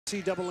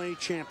NCAA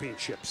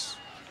championships.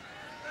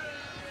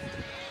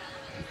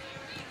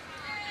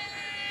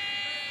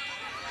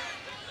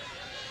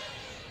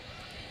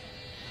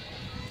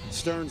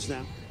 Stearns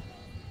now.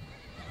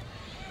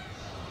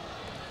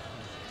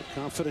 The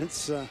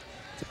confidence to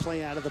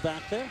play out of the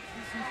back there.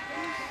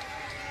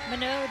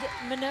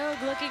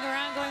 Minogue looking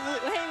around going,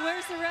 hey,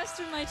 where's the rest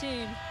of my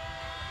team?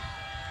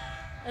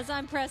 As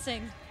I'm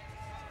pressing.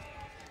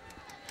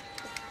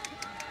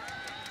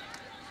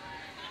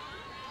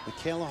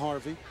 Michaela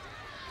Harvey.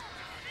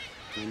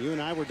 And you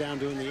and I were down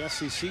doing the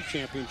SEC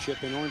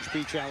championship in Orange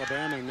Beach,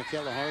 Alabama, and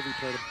Michaela Harvey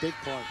played a big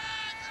part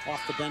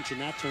off the bench in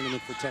that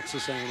tournament for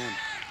Texas A&M.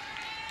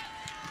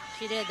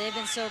 She did. They've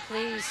been so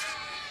pleased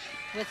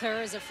with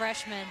her as a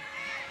freshman.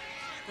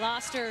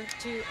 Lost her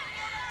to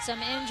some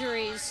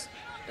injuries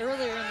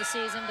earlier in the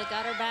season, but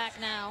got her back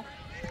now.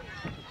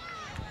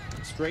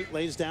 Straight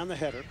lays down the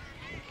header.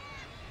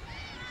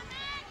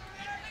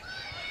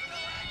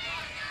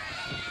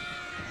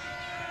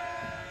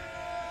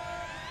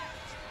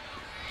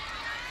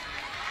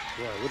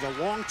 Yeah, with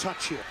a long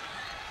touch here.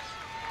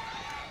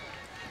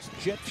 It's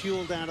jet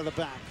fueled out of the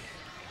back.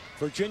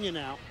 Virginia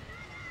now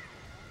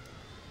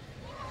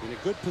in a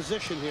good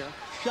position here.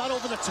 Shot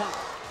over the top.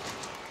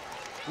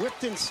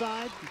 Whipped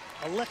inside.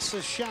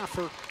 Alexis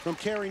Schaffer from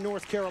Cary,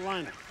 North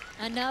Carolina.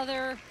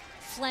 Another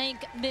flank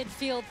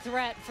midfield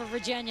threat for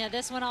Virginia.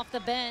 This one off the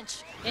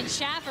bench in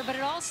Schaffer, but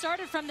it all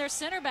started from their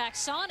center back,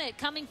 Sonnet,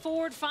 coming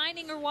forward,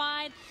 finding her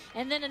wide,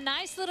 and then a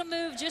nice little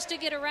move just to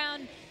get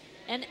around.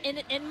 And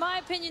in my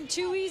opinion,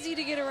 too easy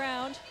to get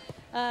around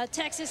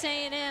Texas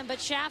A&M, but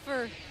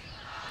Schaffer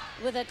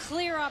with a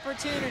clear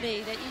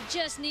opportunity that you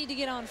just need to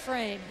get on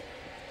frame.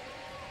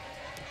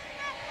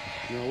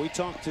 You know, we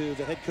talked to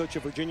the head coach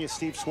of Virginia,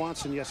 Steve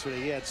Swanson,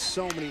 yesterday. He had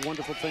so many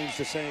wonderful things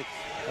to say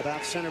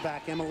about center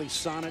back Emily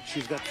Sonnet.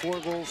 She's got 4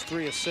 goals,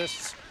 3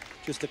 assists,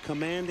 just a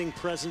commanding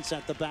presence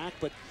at the back,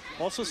 but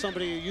also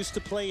somebody who used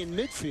to play in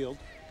midfield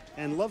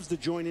and loves to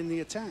join in the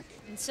attack.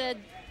 And said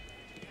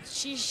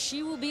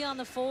she will be on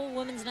the full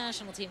women's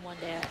national team one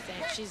day, I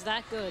think. She's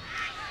that good.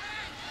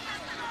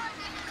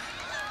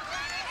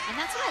 And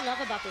that's what I love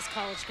about this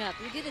College Cup.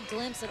 You get a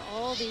glimpse at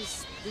all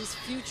these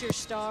future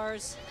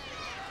stars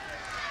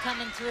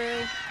coming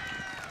through.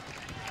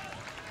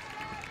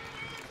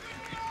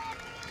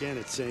 Again,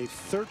 it's a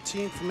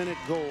 13th minute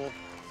goal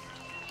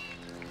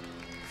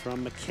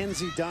from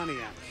Mackenzie Doniak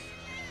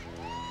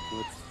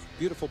with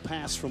beautiful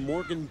pass from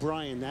Morgan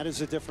Bryan. That is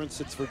the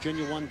difference. It's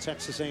Virginia 1,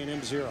 Texas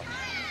A&M 0.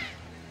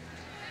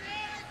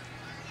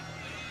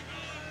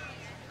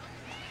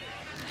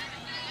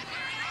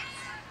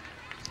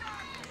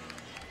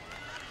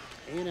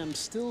 A&M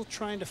still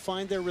trying to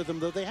find their rhythm,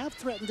 though they have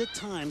threatened at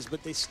times,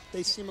 but they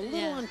seem a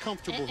little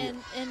uncomfortable here.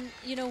 And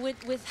you know,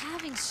 with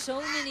having so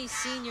many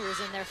seniors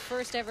in their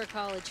first ever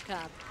College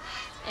Cup,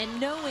 and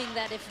knowing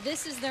that if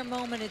this is their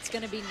moment, it's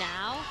going to be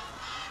now.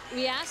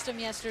 We asked them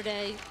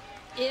yesterday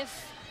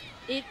if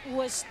it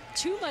was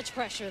too much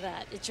pressure,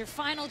 that it's your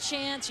final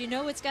chance, you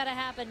know it's got to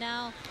happen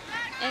now.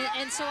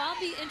 And so I'll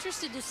be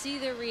interested to see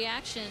their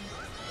reaction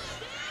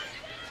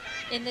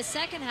in the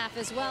second half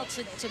as well,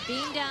 to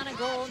being down a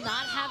goal,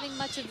 not having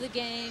much of the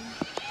game.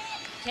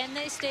 Can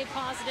they stay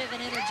positive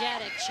and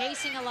energetic,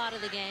 chasing a lot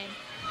of the game?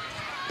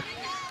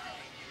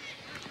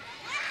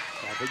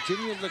 Yeah,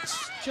 Virginia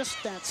looks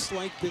just that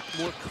slight bit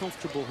more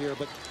comfortable here,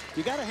 but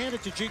you got to hand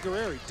it to G.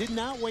 Guerreri. Did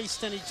not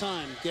waste any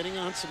time getting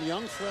on some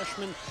young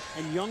freshmen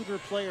and younger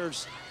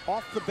players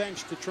off the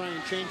bench to try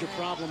and change a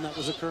problem that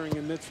was occurring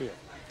in midfield.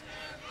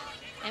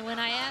 And when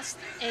I asked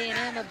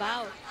A&M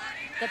about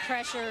the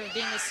pressure of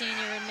being a senior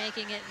and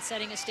making it and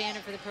setting a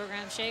standard for the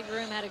program, Shea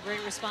Groom had a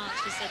great response.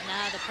 She said,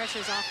 nah, the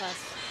pressure's off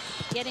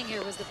us. Getting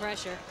here was the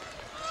pressure.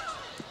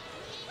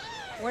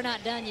 We're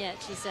not done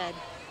yet, she said.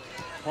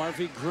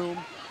 Harvey, Groom.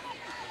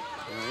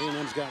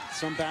 A&M's got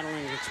some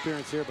battling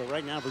experience here, but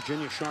right now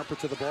Virginia sharper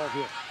to the ball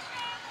here.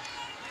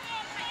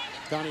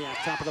 Doniak,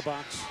 top of the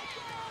box.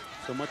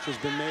 So much has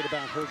been made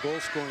about her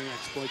goal-scoring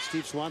exploit.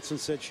 Steve Swanson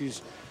said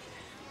she's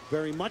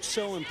very much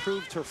so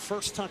improved her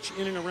first touch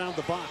in and around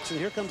the box. And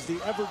here comes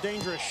the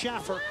ever-dangerous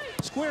Schaffer.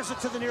 Squares it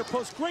to the near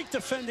post. Great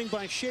defending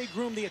by Shea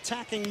Groom, the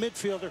attacking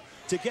midfielder,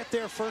 to get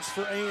there first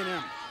for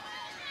A&M.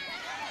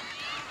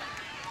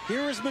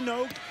 Here is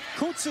Minogue.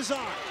 Kuntz is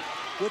on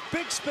with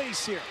big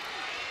space here.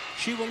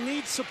 She will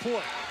need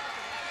support.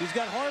 She's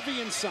got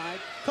Harvey inside.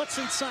 Cuts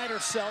inside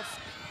herself.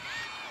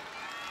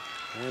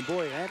 And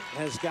boy, that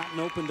has gotten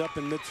opened up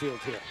in midfield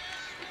here.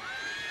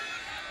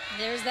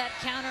 There's that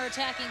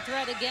counter-attacking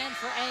threat again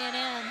for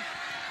A&M.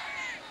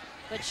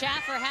 But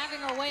Schaffer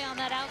having her way on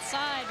that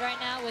outside right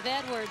now with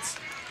Edwards.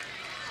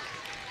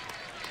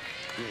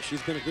 Yeah,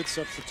 she's been a good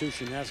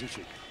substitution, hasn't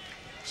she?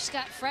 She's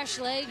got fresh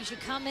legs. You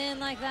come in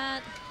like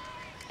that.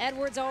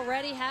 Edwards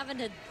already having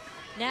to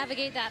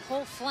navigate that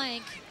whole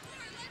flank.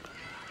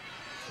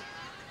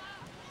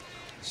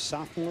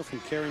 Sophomore from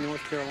Cary,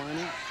 North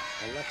Carolina,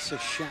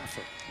 Alexis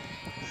Schaffer.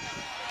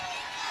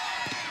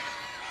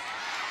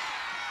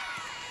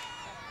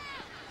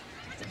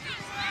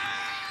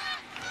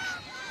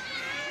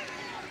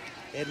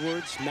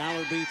 Edwards,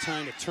 Mallerby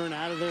trying to turn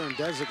out of there, and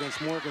does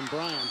against Morgan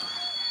Bryan.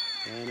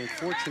 And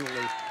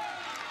unfortunately,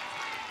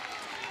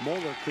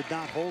 Moeller could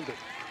not hold it.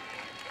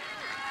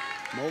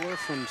 Moeller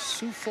from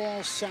Sioux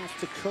Falls, South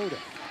Dakota.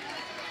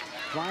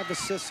 5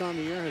 assists on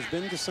the year, has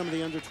been to some of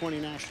the under-20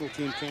 national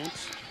team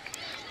camps.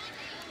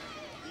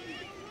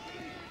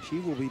 She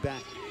will be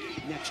back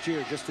next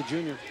year, just a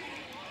junior.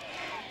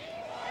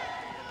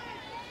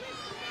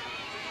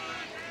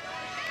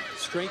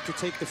 Straight to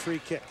take the free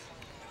kick.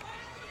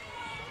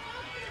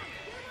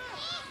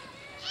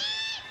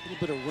 A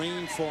little bit of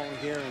rain falling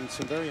here and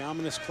some very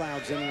ominous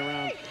clouds in and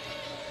around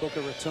Boca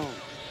Raton.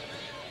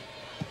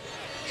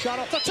 Shot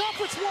off the top,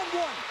 it's 1-1.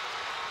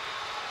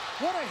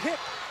 What a hit.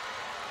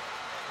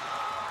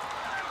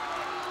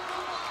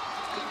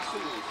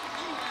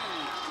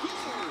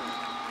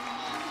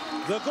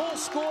 The goal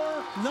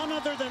scorer, none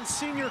other than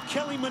senior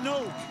Kelly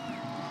Minogue.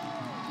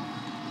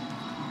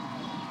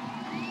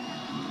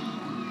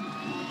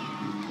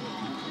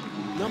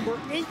 Number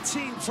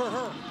 18 for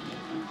her.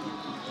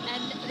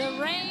 And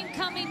the rain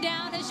coming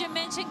down, as you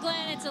mentioned,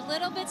 Glenn, it's a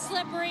little bit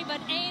slippery,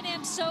 but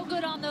A&M so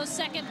good on those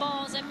second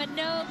balls, and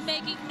Minogue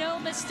making no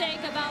mistake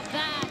about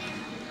that.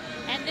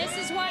 And this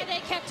is why they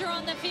kept her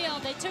on the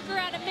field. They took her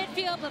out of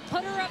midfield, but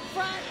put her up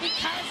front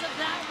because of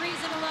that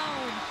reason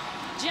alone.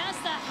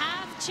 Just a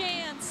half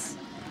chance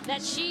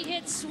that she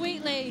hits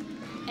sweetly,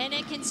 and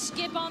it can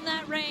skip on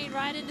that rain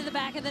right into the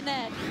back of the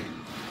net.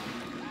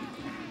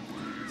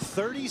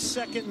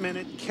 32nd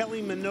minute,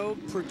 Kelly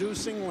Minogue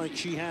producing like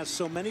she has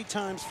so many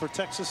times for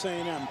Texas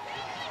A&M.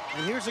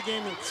 And here's a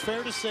game that's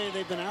fair to say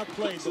they've been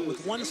outplayed, but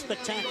with one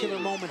spectacular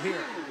moment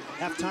here,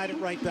 have tied it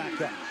right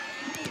back up.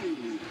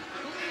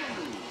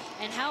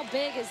 And how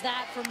big is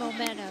that for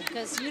momentum?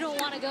 Because you don't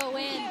want to go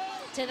in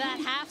to that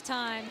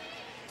halftime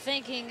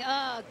thinking,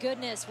 oh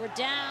goodness, we're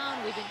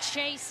down, we've been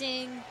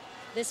chasing.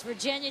 This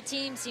Virginia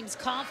team seems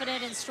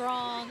confident and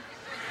strong.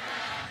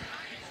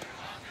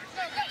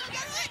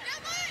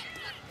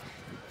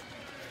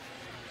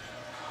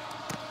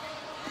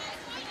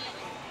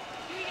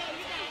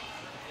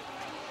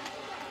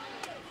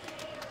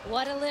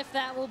 What a lift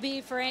that will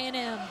be for A&M.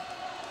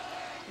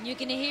 And you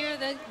can hear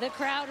the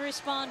crowd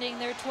responding,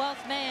 their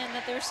 12th man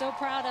that they're so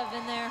proud of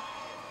in there.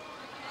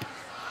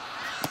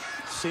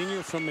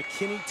 Senior from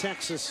McKinney,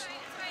 Texas.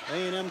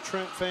 A&M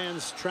Trent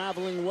fans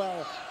traveling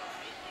well.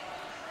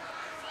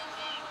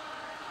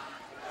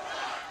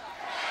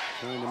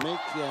 Trying to make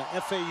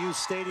FAU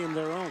Stadium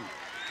their own.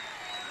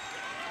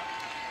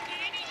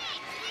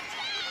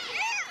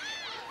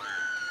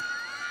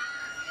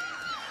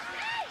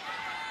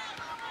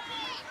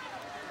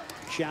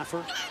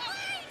 Schaffer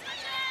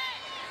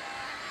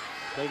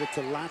played it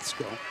to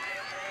Latsko.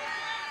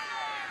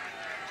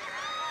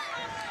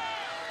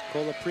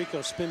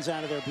 Colaprico spins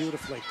out of there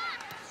beautifully.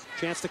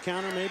 Chance to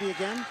counter maybe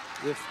again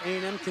if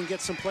A&M can get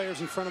some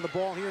players in front of the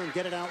ball here and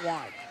get it out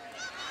wide.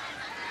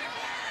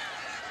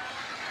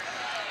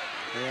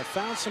 They have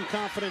found some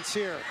confidence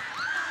here.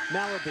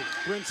 Mallerby,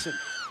 Brinson.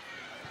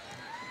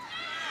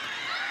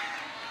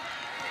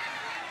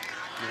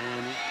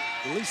 And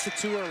released it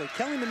too early.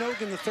 Kelly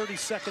Minogue in the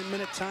 32nd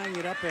minute tying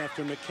it up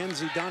after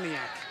Mackenzie Doniak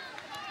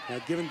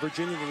had given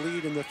Virginia the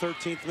lead in the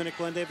 13th minute.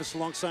 Glenn Davis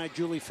alongside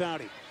Julie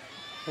Foudy.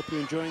 Hope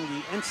you're enjoying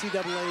the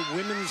NCAA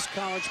Women's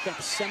College Cup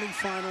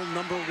semifinal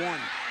number 1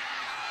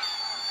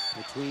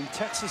 between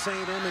Texas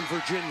A&M and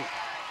Virginia.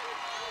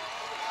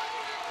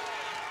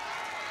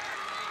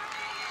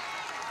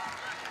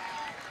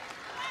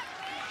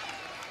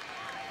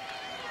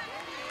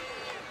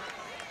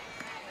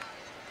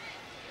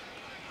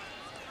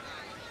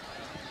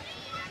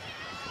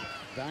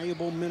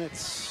 Valuable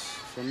minutes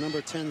from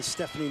number 10,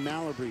 Stephanie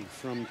Mallerby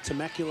from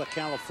Temecula,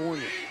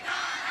 California.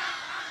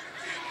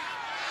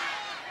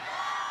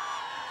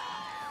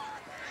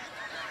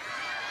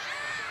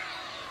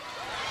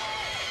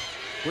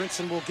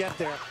 Brinson will get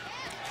there.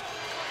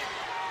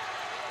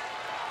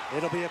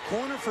 It'll be a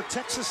corner for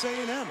Texas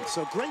A&M.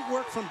 So great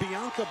work from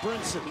Bianca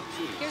Brinson.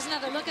 Here's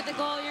another look at the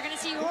goal. You're going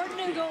to see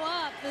Ordenu go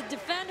up, the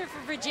defender for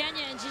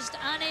Virginia, and just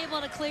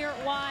unable to clear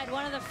it wide.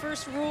 One of the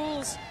first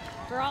rules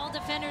for all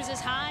defenders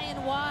is high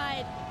and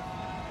wide.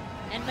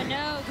 And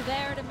Minogue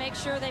there to make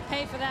sure they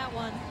pay for that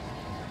one.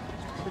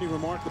 Pretty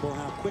remarkable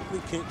how quickly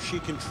she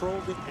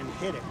controlled it and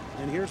hit it.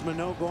 And here's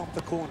Minogue off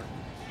the corner.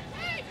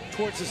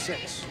 Towards the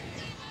 6.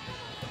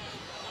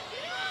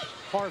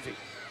 Harvey.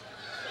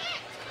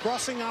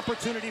 Crossing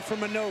opportunity for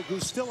Minogue,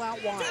 who's still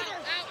out wide.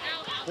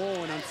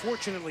 Oh, and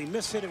unfortunately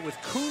mishit it with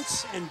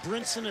Kuntz and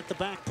Brinson at the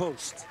back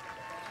post.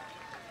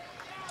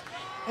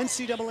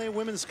 NCAA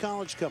Women's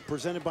College Cup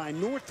presented by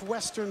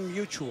Northwestern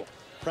Mutual.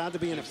 Proud to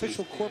be an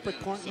official corporate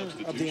partner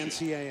of the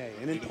NCAA.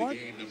 And in part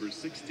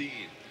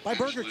by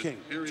Burger King.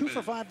 2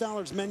 for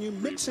 $5 menu.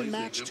 Mix and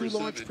match 2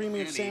 large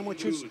premium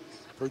sandwiches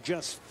for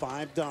just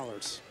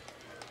 $5.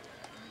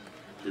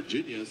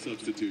 Virginia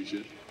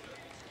substitution.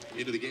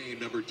 Into the game,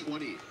 number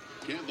 20,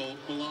 Campbell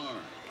Millar.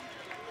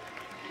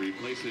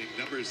 Replacing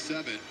number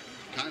 7,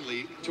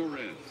 Kylie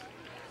Torres.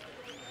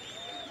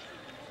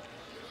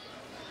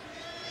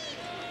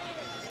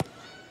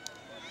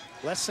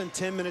 Less than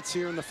 10 minutes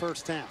here in the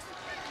first half.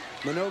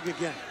 Minogue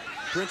again.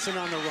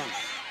 Brinson on the run.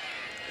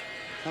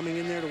 Coming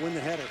in there to win the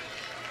header.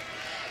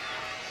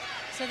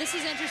 So this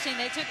is interesting.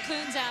 They took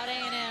Coons out,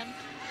 A&M.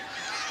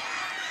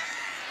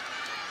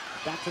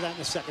 Back to that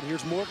in a second.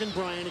 Here's Morgan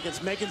Bryan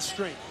against Megan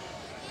Straight.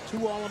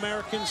 2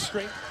 All-Americans.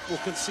 Straight will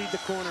concede the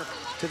corner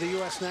to the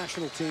U.S.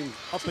 national team,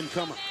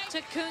 up-and-comer.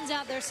 Took Coons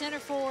out, their center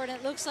forward.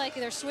 It looks like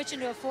they're switching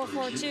to a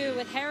 4-4-2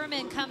 with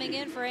Harriman coming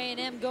in for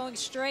A&M, going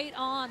straight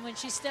on when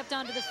she stepped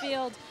onto the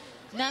field.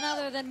 None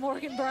other than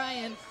Morgan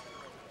Bryan.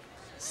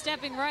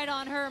 Stepping right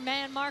on her,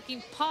 man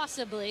marking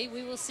possibly.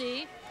 We will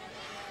see.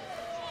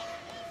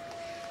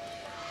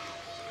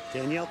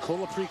 Danielle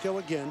Colaprico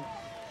again.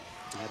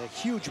 Had a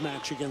huge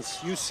match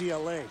against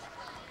UCLA.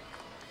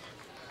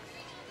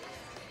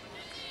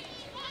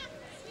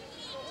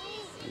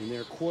 In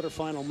their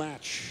quarterfinal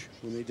match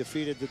when they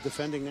defeated the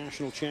defending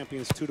national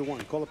champions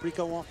 2-1.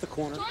 Colaprico off the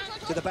corner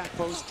to the back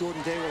post.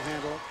 Jordan Day will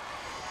handle it.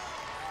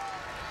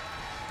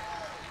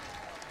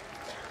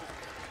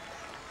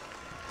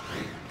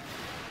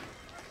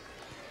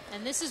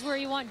 And this is where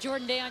you want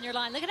Jordan Day on your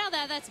line. Look at how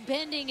that's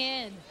bending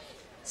in.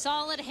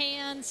 Solid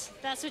hands.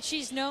 That's what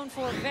she's known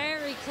for.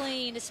 Very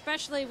clean,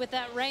 especially with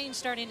that rain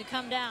starting to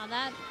come down.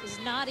 That is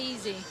not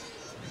easy.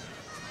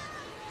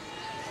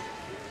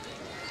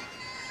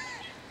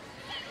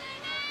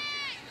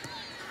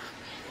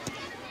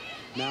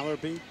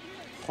 Mallerby,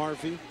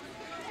 Harvey.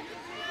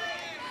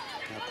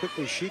 How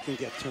quickly she can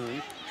get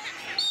turned.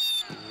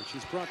 And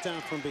she's brought down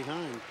from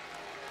behind.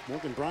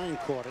 Morgan Bryan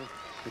caught her.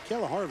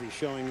 Michaela Harvey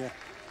showing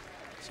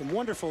some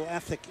wonderful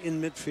ethic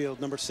in midfield.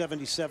 Number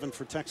 77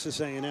 for Texas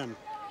A&M.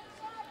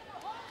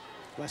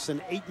 Less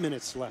than 8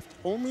 minutes left.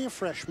 Only a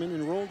freshman,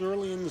 enrolled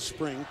early in the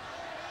spring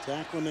to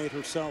acclimate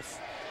herself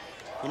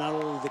to not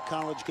only the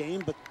college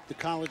game, but the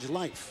college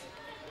life.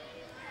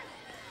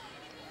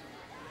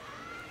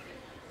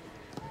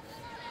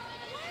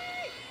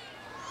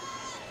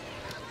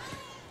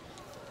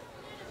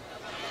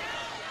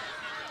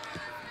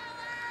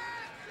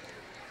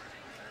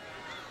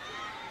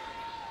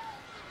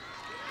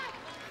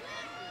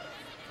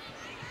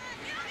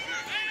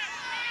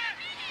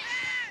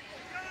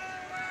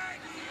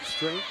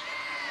 Straight.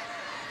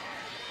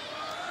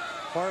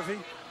 Harvey.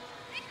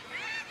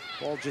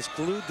 Ball just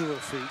glued to her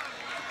feet.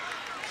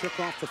 Shook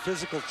off the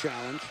physical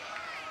challenge.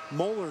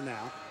 Moeller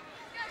now.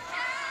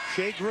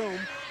 Shea Groom.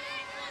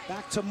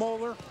 Back to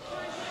Moeller.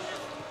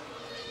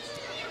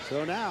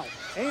 So now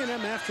A&M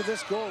after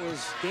this goal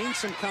has gained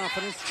some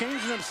confidence,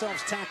 changing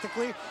themselves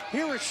tactically.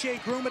 Here is Shea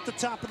Groom at the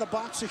top of the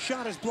box. The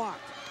shot is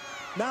blocked.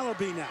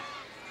 Mallerby now.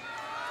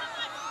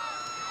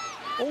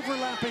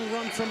 Overlapping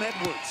run from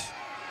Edwards.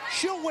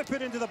 She'll whip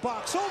it into the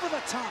box, over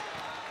the top.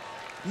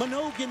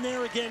 Minogue in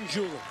there again,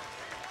 Julie.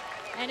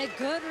 And a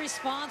good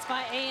response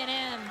by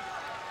A&M.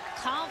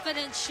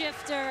 Confident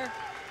shifter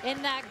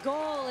in that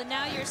goal, and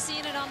now you're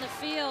seeing it on the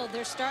field.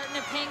 They're starting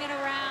to ping it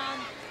around.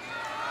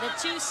 The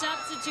 2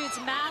 substitutes,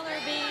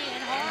 Mallerby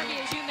and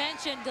Harvey, as you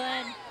mentioned,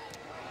 Glenn,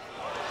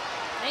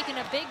 making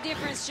a big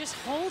difference just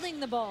holding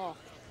the ball.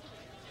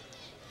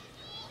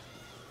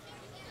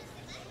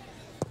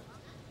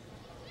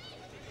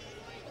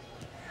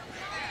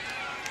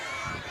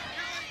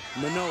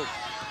 Minogue.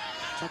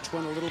 Touch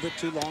went a little bit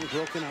too long,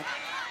 broken up.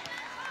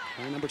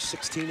 By number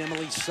 16,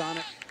 Emily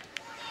Sonnet.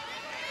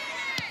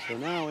 So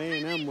now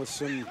A&M with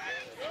some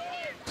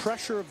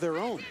pressure of their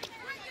own.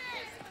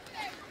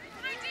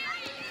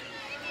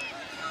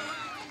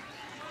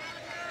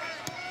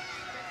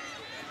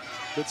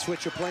 Good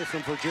switch of play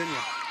from Virginia.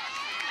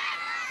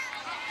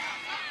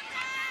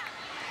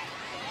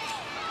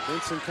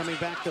 Brinson coming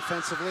back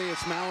defensively.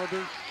 It's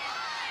Mallerby.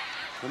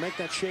 We'll make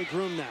that Shea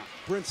Groom now.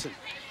 Brinson.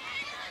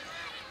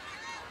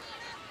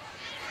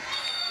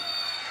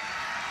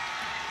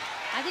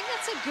 I think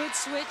that's a good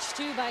switch,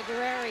 too, by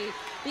Guerreri,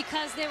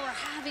 because they were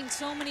having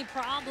so many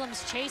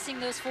problems chasing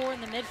those 4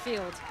 in the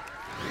midfield.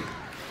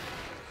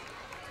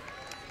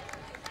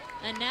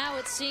 And now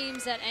it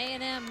seems that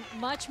A&M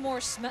much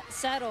more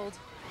settled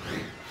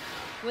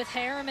with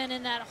Harriman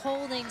in that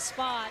holding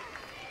spot,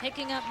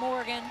 picking up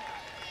Morgan.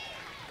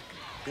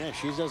 Yeah,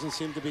 she doesn't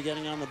seem to be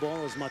getting on the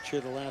ball as much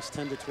here the last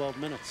 10 to 12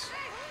 minutes.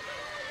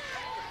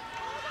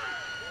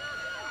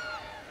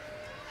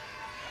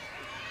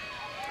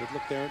 Good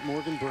look there at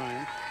Morgan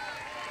Bryan.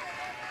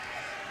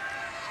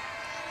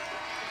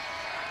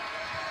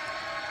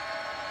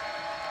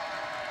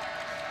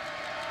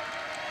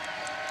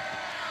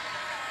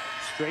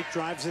 Straight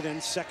drives it in.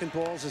 Second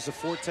balls is a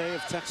forte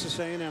of Texas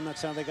A&M.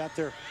 That's how they got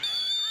their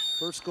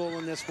first goal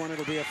in this one.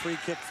 It'll be a free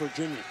kick for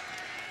Virginia.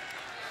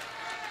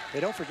 Hey,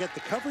 don't forget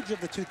the coverage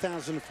of the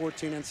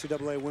 2014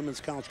 NCAA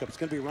Women's College Cup. It's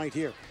going to be right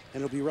here,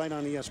 and it'll be right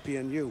on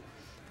ESPNU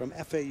from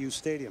FAU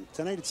Stadium.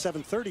 Tonight at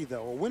 7:30,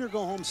 though, a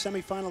winner-go-home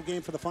semifinal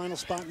game for the final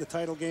spot in the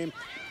title game.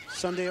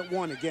 Sunday at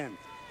 1 again.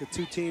 The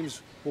 2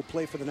 teams will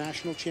play for the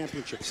national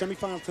championship.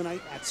 Semifinal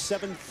tonight at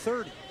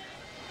 7:30.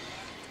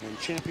 And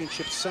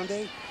championship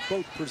Sunday,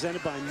 both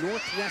presented by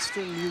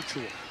Northwestern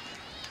Mutual.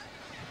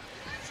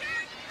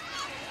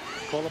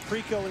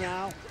 Colaprico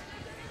now.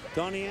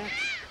 Doniak,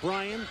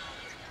 Bryan.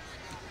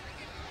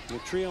 The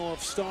trio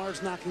of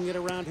stars knocking it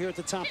around here at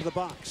the top of the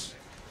box.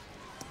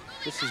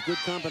 This is good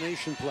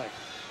combination play.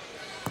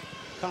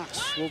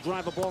 Cox will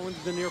drive a ball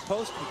into the near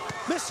post.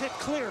 Miss hit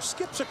clear,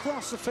 skips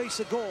across the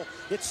face of goal.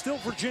 It's still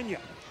Virginia.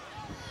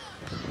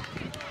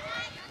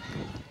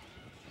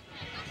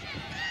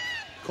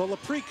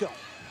 Colaprico.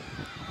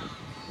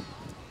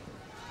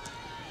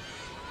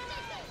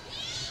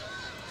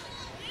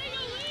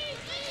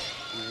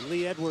 And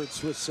Lee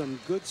Edwards with some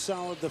good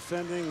solid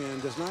defending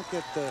and does not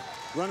get the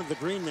run of the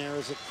green there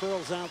as it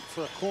curls out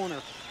for a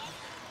corner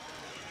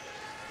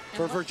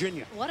for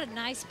Virginia. What a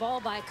nice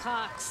ball by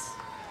Cox,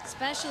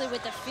 especially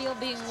with the field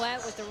being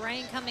wet, with the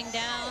rain coming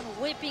down,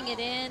 whipping it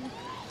in.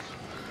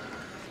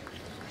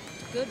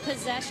 Good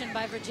possession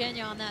by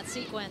Virginia on that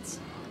sequence.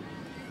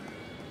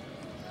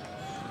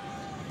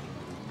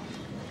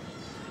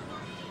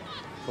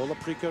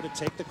 Colaprico to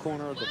take the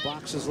corner. The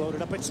box is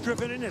loaded up. It's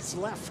driven in. It's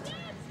left.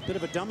 Bit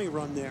of a dummy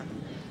run there.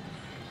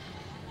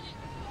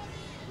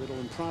 Little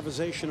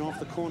improvisation off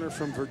the corner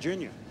from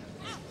Virginia.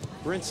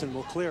 Brinson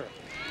will clear it.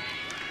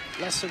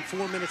 Less than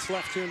 4 minutes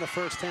left here in the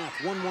first half.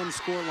 1-1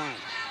 scoreline.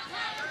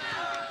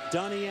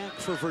 Doniak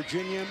for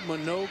Virginia,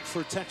 Minogue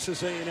for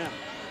Texas A&M.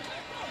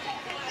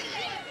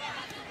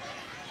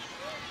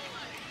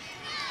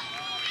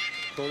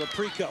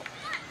 Colaprico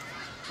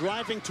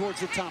driving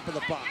towards the top of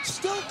the box.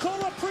 Still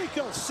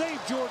Colaprico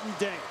saved Jordan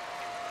Day.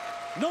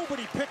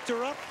 Nobody picked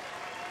her up.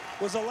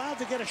 Was allowed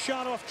to get a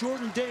shot off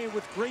Jordan Day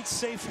with great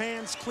safe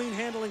hands, clean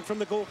handling from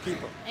the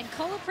goalkeeper. And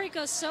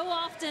Colaprico so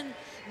often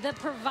the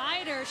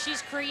provider.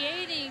 She's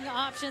creating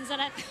options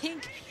that I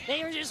think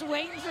they were just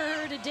waiting for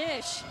her to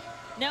dish.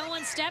 No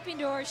one stepping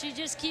to her. She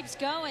just keeps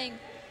going.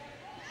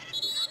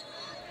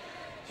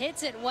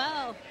 Hits it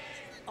well.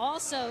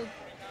 Also,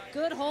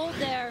 good hold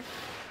there.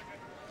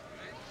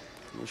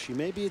 Well, she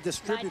may be a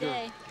distributor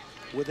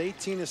with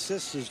 18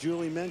 assists, as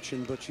Julie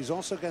mentioned, but she's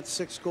also got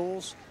 6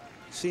 goals.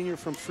 Senior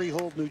from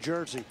Freehold, New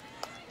Jersey.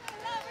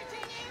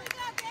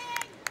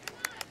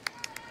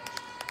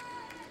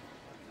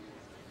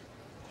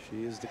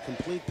 She is the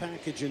complete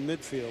package in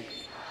midfield.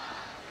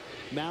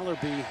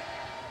 Mallerby,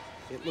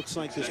 it looks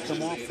like, has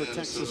come off for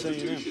Texas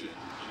A&M.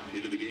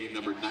 Into the game,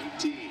 number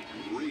 19,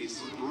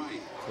 Grace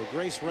Wright. So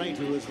Grace Wright,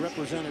 who has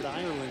represented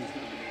Ireland,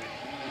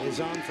 is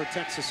on for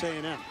Texas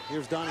A&M.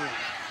 Here's Doniak.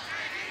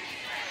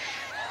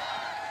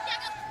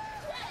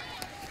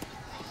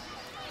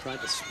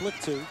 Tried to split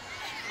 2.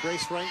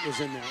 Grace Wright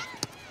was in there.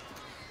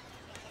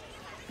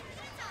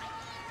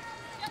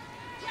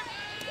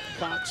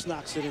 Cox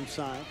knocks it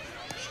inside.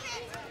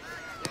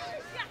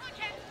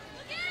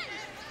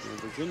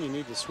 And Virginia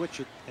need to switch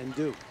it and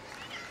do.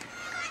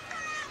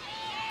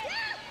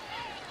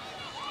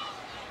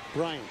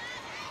 Bryant.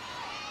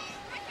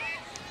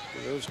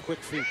 Those quick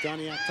feet.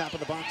 Doniak top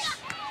of the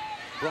box.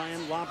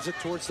 Bryant lobs it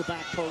towards the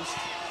back post.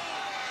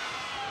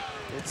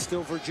 It's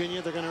still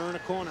Virginia. They're going to earn a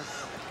corner.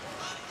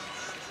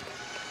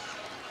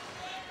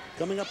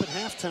 Coming up at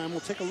halftime,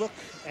 we'll take a look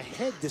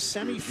ahead to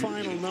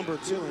semifinal number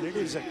 2, and it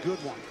is a good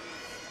one.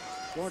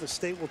 Florida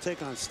State will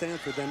take on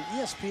Stanford. Then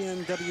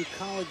ESPNW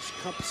College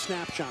Cup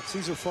snapshots.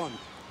 These are fun.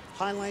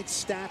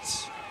 Highlights,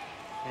 stats,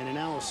 and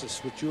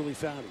analysis with Julie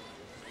Foudy.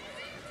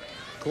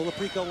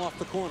 Colaprico off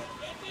the corner.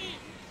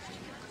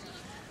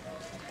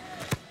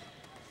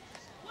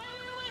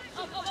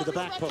 To the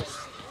back post.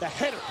 The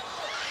header.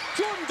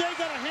 Jordan Day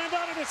got a hand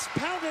on it. It's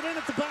pounded in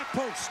at the back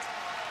post.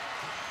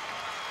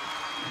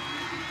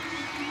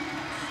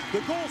 The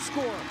goal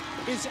scorer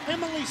is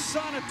Emily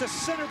Sonnet, the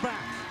center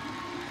back,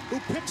 who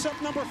picks up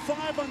number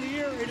 5 on the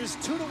year. It is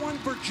 2-1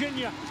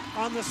 Virginia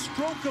on the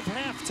stroke of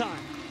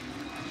halftime.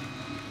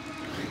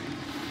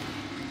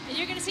 And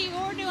you're going to see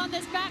Ordnu on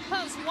this back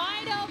post,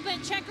 wide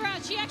open. Check her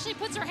out. She actually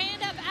puts her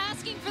hand up,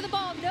 asking for the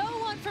ball. No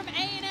one from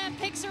A&M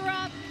picks her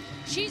up.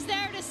 She's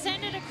there to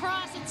send it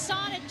across, and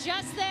Sonnet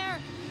just there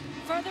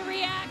for the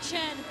reaction.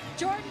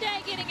 Jordan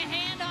Day getting a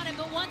hand on it,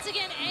 but once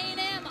again,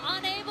 A&M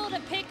unable to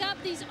pick up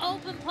these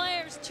open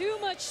players. Too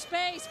much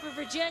space for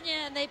Virginia,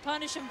 and they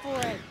punish them for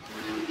it.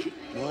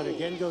 Well, it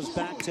again goes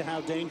back to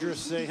how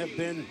dangerous they have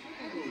been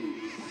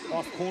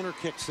off corner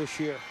kicks this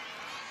year.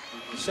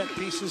 Set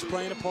pieces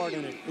playing a part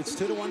in it. It's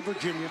 2-1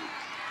 Virginia.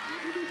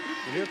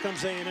 And here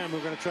comes A&M.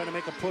 We're going to try to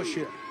make a push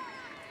here.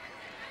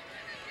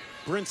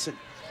 Brinson.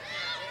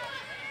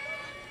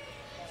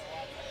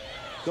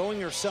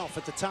 Going herself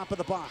at the top of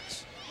the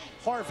box.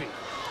 Harvey.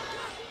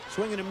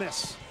 Swing and a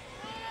miss.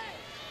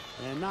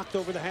 And knocked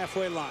over the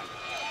halfway line.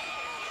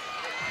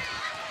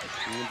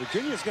 And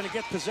Virginia's going to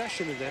get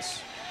possession of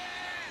this.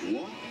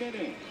 1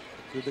 minute.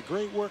 With the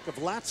great work of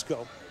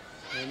Latsko.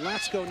 And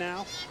Latsko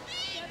now.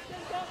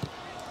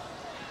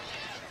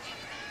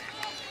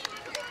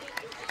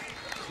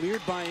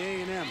 Cleared by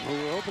A&M,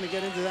 who were hoping to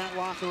get into that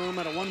locker room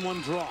at a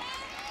 1-1 draw.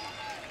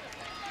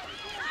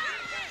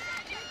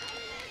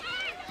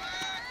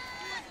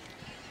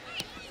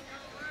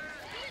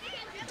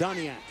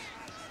 Doniak.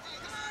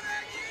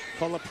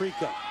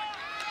 Colaprico.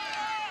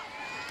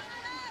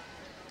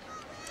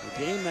 A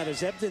game that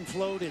has ebbed and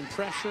flowed in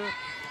pressure,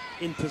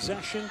 in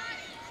possession.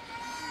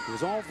 It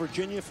was all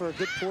Virginia for a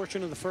good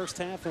portion of the first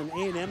half, and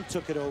A&M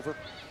took it over.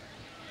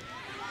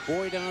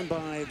 Buoyed on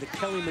by the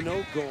Kelly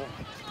Minogue goal.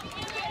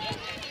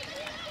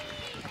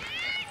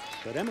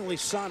 But Emily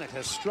Sonnet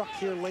has struck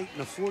here late in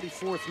the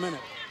 44th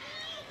minute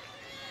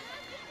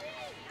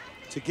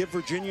to give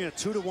Virginia a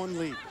 2-1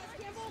 lead.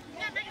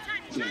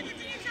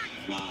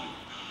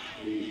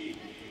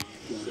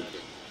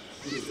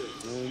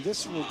 And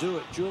this will do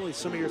it. Julie,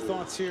 some of your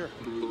thoughts here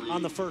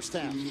on the first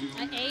half.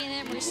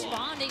 A&M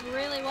responding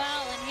really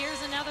well, and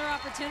here's another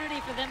opportunity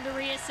for them to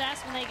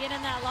reassess when they get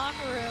in that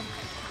locker room.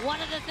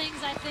 One of the things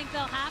I think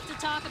they'll have to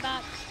talk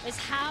about is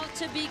how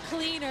to be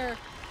cleaner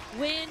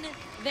when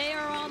they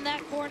are on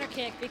that corner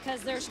kick,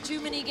 because there's too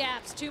many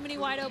gaps, too many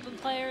wide open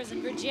players,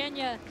 and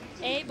Virginia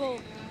able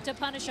to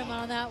punish them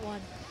on that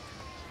one.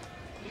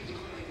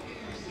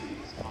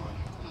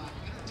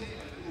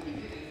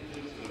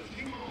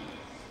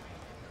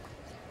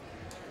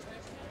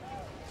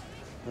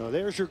 Well,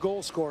 there's your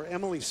goal scorer,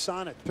 Emily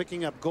Sonnet,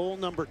 picking up goal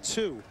number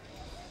 2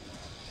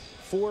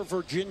 for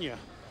Virginia.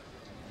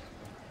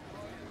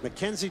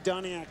 Mackenzie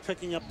Doniak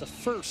picking up the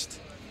first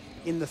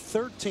in the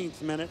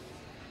 13th minute.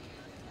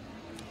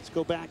 Let's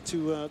go back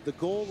to the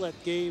goal that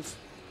gave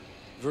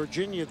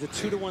Virginia the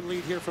 2-1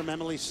 lead here from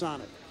Emily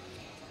Sonnet.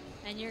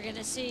 And you're going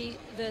to see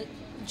the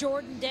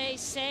Jordan Day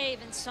save,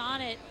 and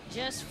Sonnet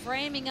just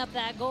framing up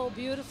that goal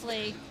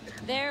beautifully.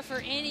 There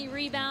for any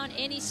rebound,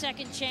 any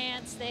second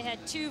chance. They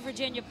had 2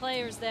 Virginia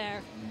players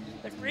there.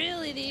 But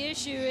really the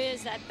issue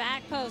is that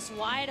back post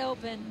wide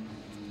open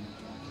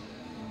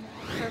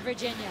for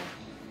Virginia.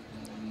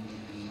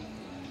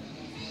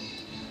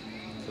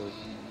 So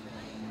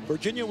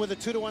Virginia with a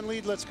 2-1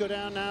 lead. Let's go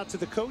down now to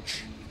the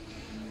coach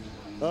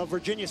of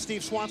Virginia,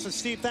 Steve Swanson.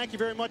 Steve, thank you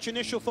very much.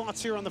 Initial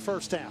thoughts here on the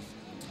first half.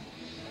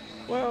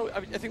 Well,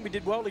 I think we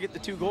did well to get the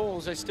 2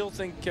 goals. I still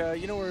think,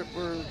 you know,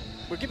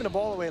 we're giving the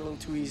ball away a little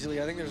too easily.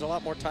 I think there's a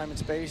lot more time and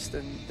space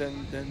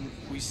than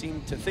we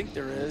seem to think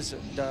there is.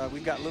 And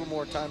we've got a little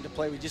more time to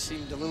play. We just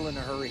seemed a little in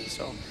a hurry.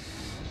 So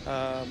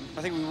I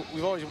think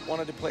we've always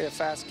wanted to play a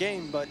fast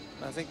game, but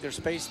I think there's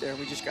space there.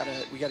 We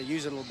gotta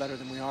use it a little better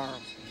than we are.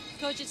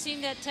 Coach, it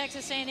seemed that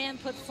Texas A&M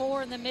put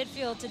 4 in the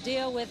midfield to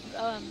deal with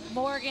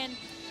Morgan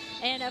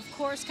and, of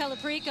course,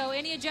 Calaprico.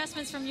 Any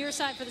adjustments from your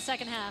side for the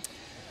second half?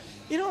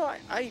 You know,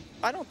 I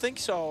don't think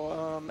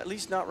so. At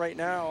least not right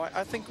now.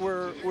 I think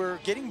we're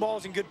getting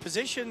balls in good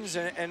positions,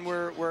 and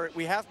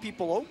we have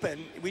people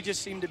open. We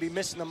just seem to be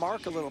missing the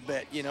mark a little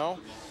bit, you know.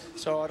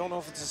 So I don't know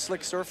if it's a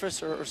slick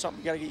surface or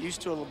something we got to get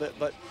used to a little bit.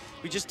 But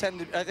we just tend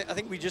to. I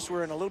think we just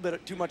were in a little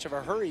bit too much of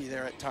a hurry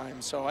there at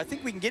times. So I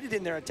think we can get it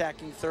in there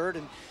attacking third,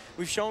 and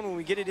we've shown when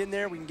we get it in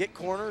there, we can get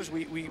corners.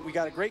 We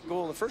got a great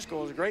goal. The first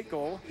goal was a great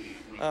goal,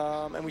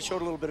 and we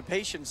showed a little bit of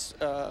patience.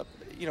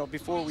 You know,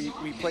 before we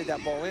played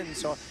that ball in.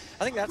 So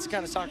I think that's the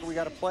kind of soccer we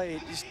got to play,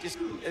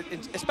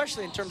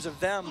 especially in terms of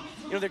them.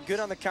 You know, they're good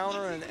on the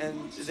counter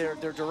and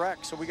they're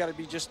direct. So we got to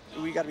be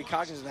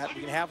cognizant of that.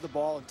 We can have the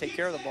ball and take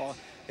care of the ball.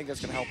 I think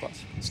that's going to help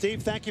us.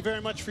 Steve, thank you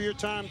very much for your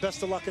time.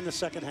 Best of luck in the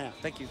second half.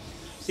 Thank you.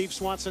 Steve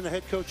Swanson, the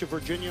head coach of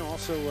Virginia,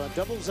 also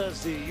doubles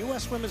as the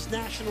U.S. Women's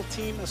National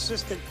Team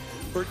assistant.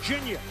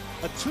 Virginia,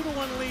 a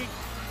 2-1 lead.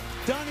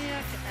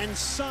 Doniak and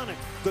Sonnet,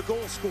 the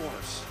goal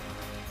scorers.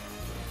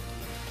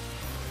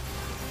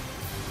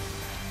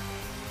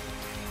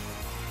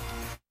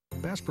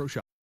 Bass Pro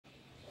Shop.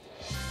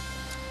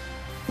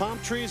 Palm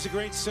tree is a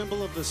great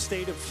symbol of the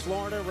state of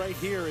Florida. Right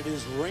here, it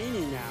is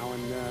raining now,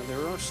 and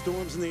there are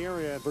storms in the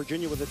area.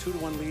 Virginia with a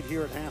 2-1 lead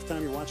here at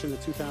halftime. You're watching the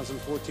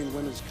 2014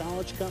 Women's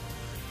College Cup,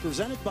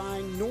 presented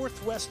by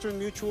Northwestern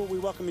Mutual. We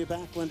welcome you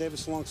back. Glenn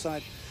Davis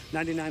alongside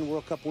 99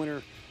 World Cup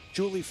winner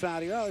Julie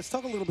Foudy. Let's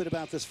talk a little bit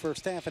about this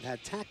first half. It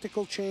had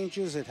tactical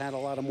changes. It had a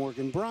lot of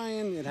Morgan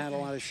Bryan. It had a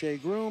lot of Shea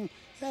Groom.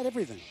 It had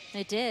everything.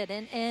 It did,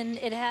 and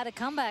it had a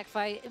comeback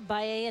by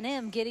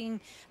A&M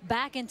getting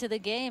back into the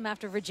game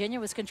after Virginia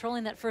was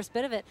controlling that first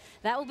bit of it.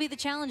 That will be the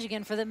challenge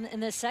again for them in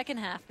the second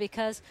half,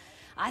 because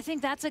I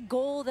think that's a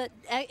goal that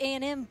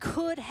A&M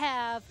could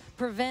have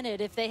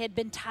prevented if they had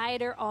been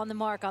tighter on the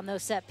mark on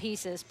those set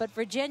pieces. But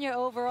Virginia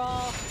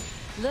overall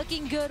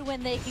looking good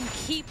when they can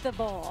keep the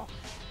ball.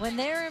 When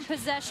they're in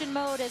possession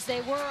mode, as they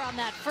were on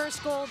that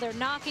first goal, they're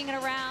knocking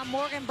it around.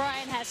 Morgan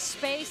Bryan has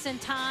space and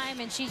time,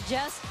 and she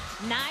just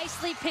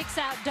nicely picks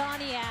out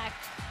Doniak,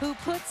 who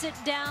puts it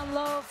down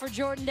low for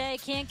Jordan Day.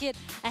 Can't get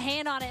a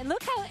hand on it. And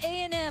look how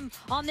A&M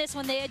on this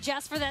one, they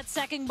adjust for that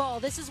second ball.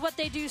 This is what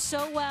they do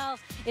so well,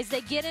 is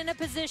they get in a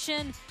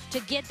position to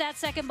get that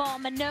second ball.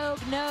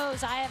 Minogue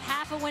knows, I have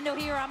half a window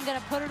here, I'm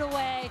gonna put it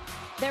away.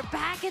 They're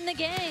back in the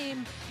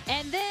game,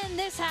 and then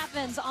this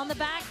happens on the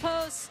back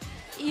post.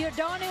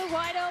 Yordanu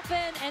wide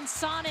open, and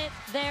Sonnet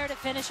there to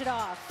finish it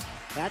off.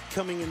 That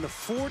coming in the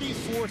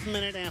 44th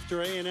minute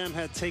after A&M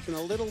had taken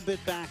a little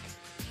bit back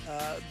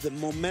the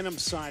momentum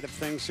side of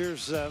things.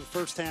 Here's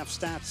first half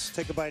stats.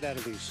 Take a bite out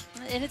of these.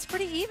 And it's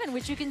pretty even,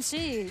 which you can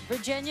see.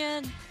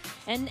 Virginia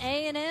and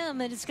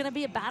A&M, and it's going to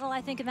be a battle,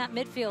 I think, in that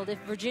midfield if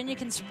Virginia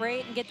can spray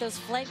it and get those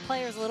flank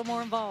players a little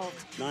more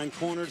involved. 9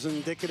 corners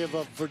indicative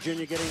of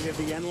Virginia getting to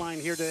the end line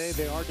here today.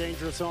 They are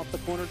dangerous off the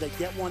corner. They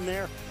get one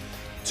there.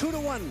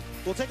 2-1.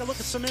 We'll take a look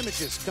at some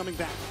images coming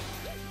back.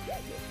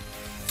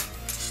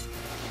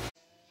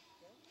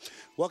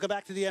 Welcome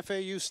back to the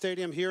FAU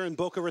Stadium here in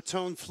Boca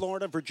Raton,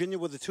 Florida. Virginia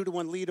with a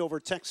 2-1 lead over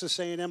Texas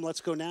A&M.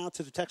 Let's go now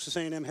to the Texas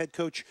A&M head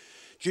coach,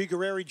 G.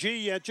 Guerrieri.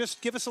 G,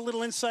 just give us a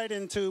little insight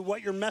into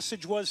what your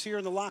message was here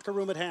in the locker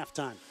room at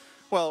halftime.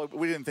 Well,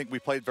 we didn't think we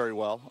played very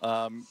well.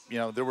 You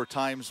know, there were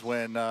times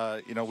when,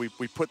 you know, we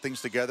put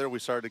things together. We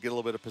started to get a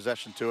little bit of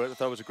possession to it. I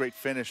thought it was a great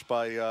finish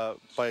by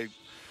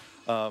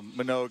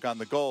Minogue on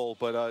the goal,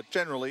 but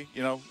generally,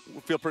 you know, we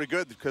feel pretty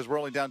good because we're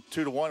only down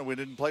 2-1 and we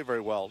didn't play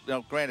very well.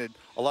 Now, granted,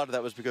 a lot of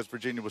that was because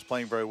Virginia was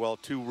playing very well.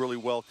 2 really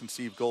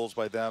well-conceived goals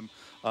by them,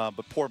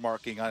 but poor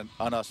marking on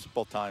us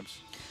both times.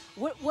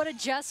 What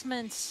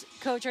adjustments,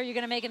 Coach, are you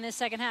going to make in this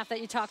second half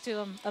that you talked to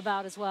him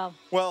about as well?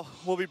 Well,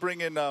 we'll be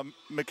bringing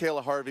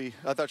Michaela Harvey.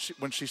 I thought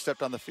when she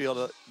stepped on the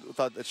field, I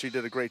thought that she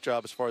did a great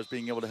job as far as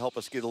being able to help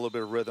us get a little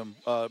bit of rhythm.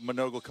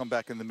 Minogue will come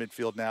back in the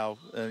midfield now.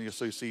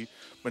 So you see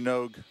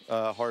Minogue,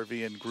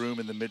 Harvey, and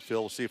Groom in the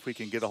midfield. We'll see if we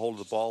can get a hold of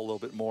the ball a little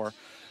bit more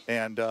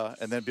and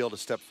then be able to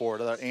step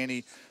forward. I thought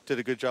Annie did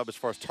a good job as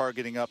far as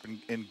targeting up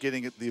and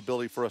getting the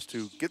ability for us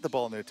to get the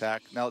ball in the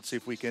attack. Now let's see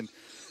if we can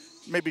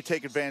maybe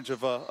take advantage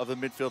of the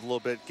midfield a little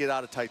bit, get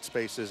out of tight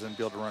spaces, and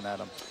be able to run at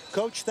them.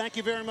 Coach, thank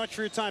you very much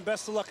for your time.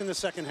 Best of luck in the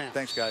second half.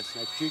 Thanks, guys.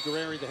 That's G.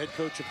 Guerrieri, the head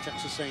coach of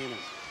Texas A&M.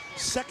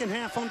 Second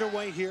half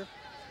underway here.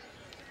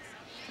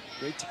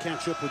 Great to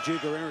catch up with G.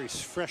 Guerrieri.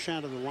 He's fresh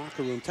out of the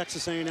locker room.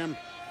 Texas A&M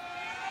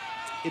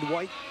in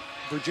white,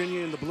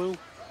 Virginia in the blue.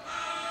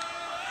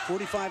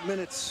 45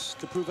 minutes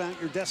to prove out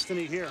your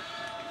destiny here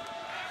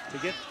to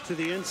get to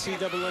the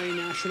NCAA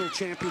National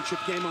Championship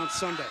game on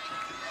Sunday.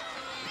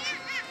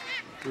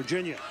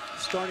 Virginia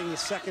starting the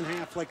second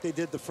half like they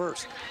did the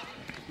first.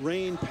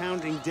 Rain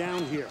pounding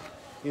down here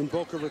in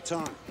Boca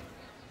Raton.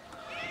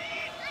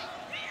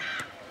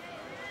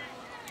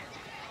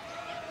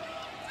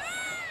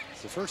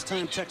 It's the first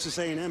time Texas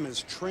A&M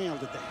has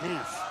trailed at the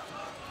half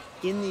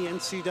in the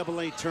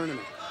NCAA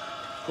tournament.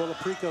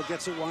 Colaprico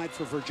gets it wide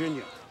for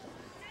Virginia.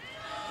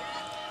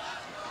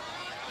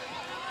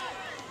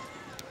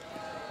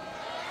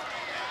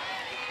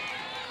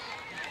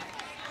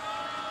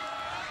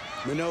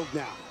 Minogue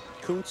now.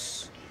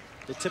 Kuntz,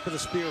 the tip of the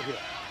spear here.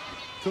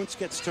 Kuntz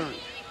gets turned.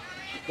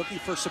 Looking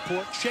for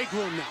support. Shea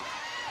Groom now.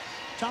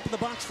 Top of the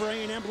box for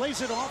A&M.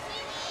 Lays it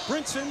off.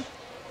 Brinson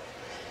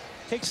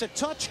takes a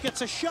touch,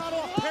 gets a shot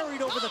off,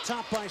 parried over the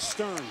top by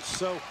Stearns.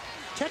 So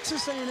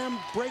Texas A&M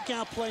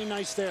breakout play,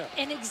 nice there.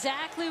 And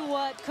exactly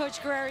what Coach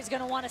Guerrieri is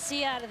going to want to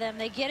see out of them.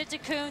 They get it to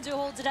Kuntz, who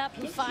holds it up,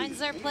 who finds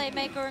their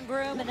playmaker in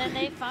Groom, and then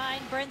they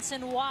find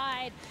Brinson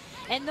wide.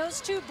 And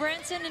those two,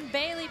 Brinson and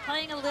Bailey,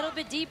 playing a little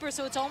bit deeper,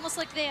 so it's almost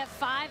like they have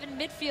 5 in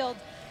midfield.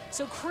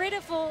 So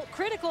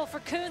critical for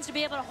Kuntz to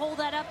be able to hold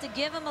that up, to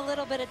give him a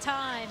little bit of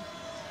time.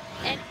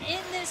 And in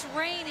this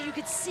rain, you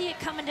could see it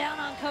coming down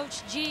on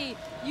Coach G.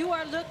 You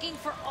are looking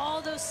for all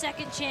those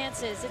second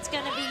chances. It's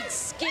going to be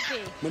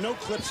Skippy. Minogue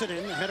clips it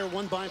in. The header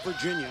won by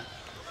Virginia.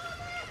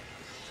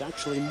 It's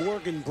actually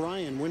Morgan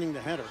Bryan winning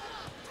the header.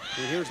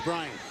 And here's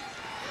Bryan.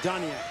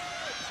 Doniak.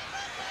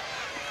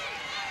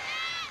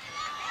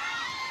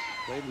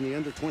 Played in the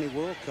Under-20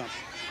 World Cup.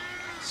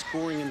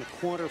 Scoring in the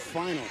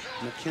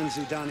quarterfinal,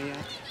 Mackenzie Doniak.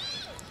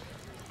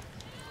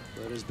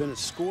 But has been a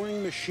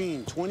scoring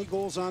machine. 20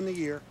 goals on the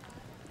year.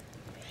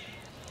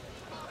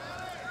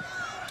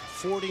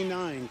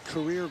 49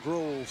 career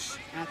goals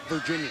at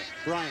Virginia.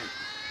 Bryan.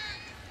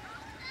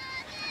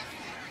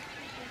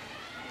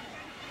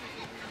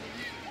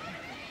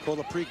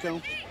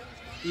 Colaprico.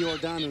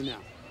 Iordanu now.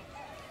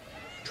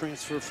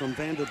 Transfer from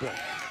Vanderbilt.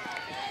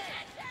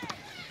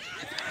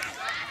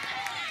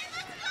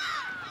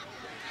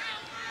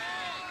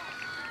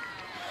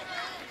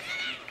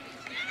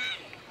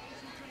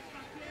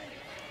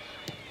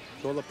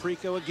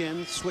 Colaprico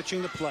again,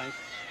 switching the play.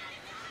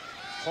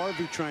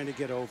 Harvey trying to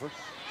get over.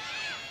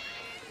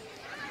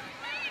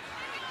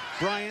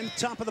 Bryan,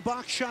 top of the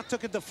box, shot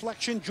took a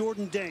deflection.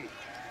 Jordan Day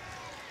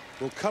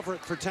will cover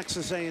it for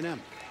Texas A&M.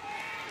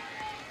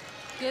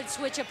 Good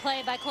switch of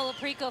play by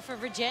Colaprico for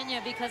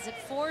Virginia, because it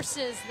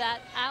forces that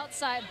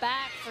outside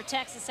back for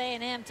Texas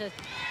A&M to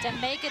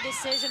make a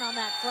decision on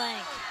that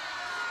flank.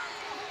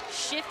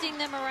 Shifting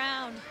them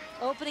around,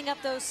 opening up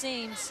those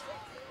seams.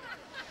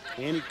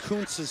 Annie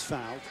Kuntz is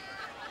fouled.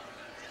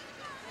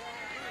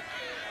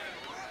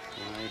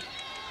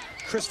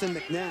 Kristen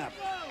McNabb.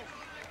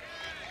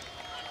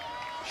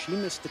 She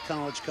missed the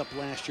College Cup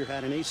last year,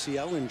 had an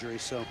ACL injury,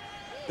 so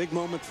big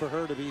moment for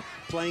her to be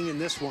playing in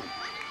this one.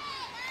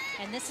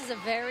 And this is a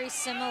very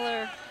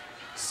similar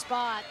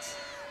spot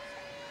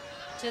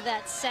to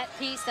that set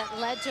piece that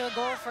led to a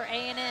goal for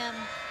A&M.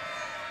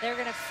 They're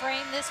going to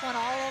frame this one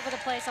all over the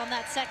place on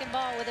that second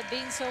ball with it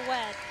being so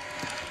wet.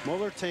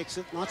 Muller takes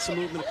it. Lots of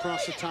movement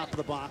across the top of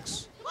the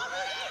box.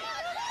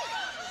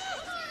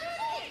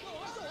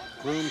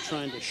 Groom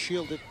trying to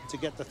shield it to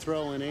get the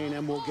throw, and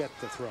A&M will get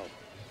the throw.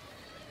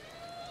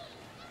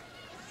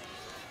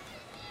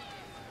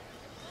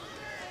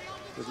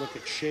 Good look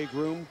at Shea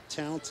Groom,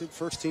 talented,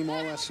 first team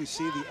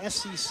All-SEC, the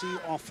SEC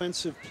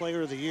Offensive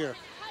Player of the Year.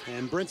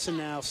 And Brinson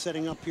now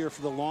setting up here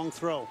for the long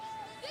throw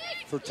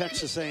for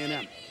Texas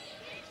A&M.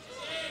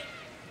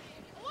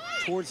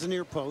 Towards the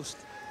near post.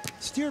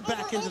 Steered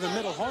back into the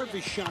middle.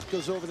 Harvey's shot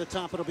goes over the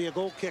top. It'll be a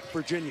goal kick,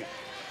 Virginia.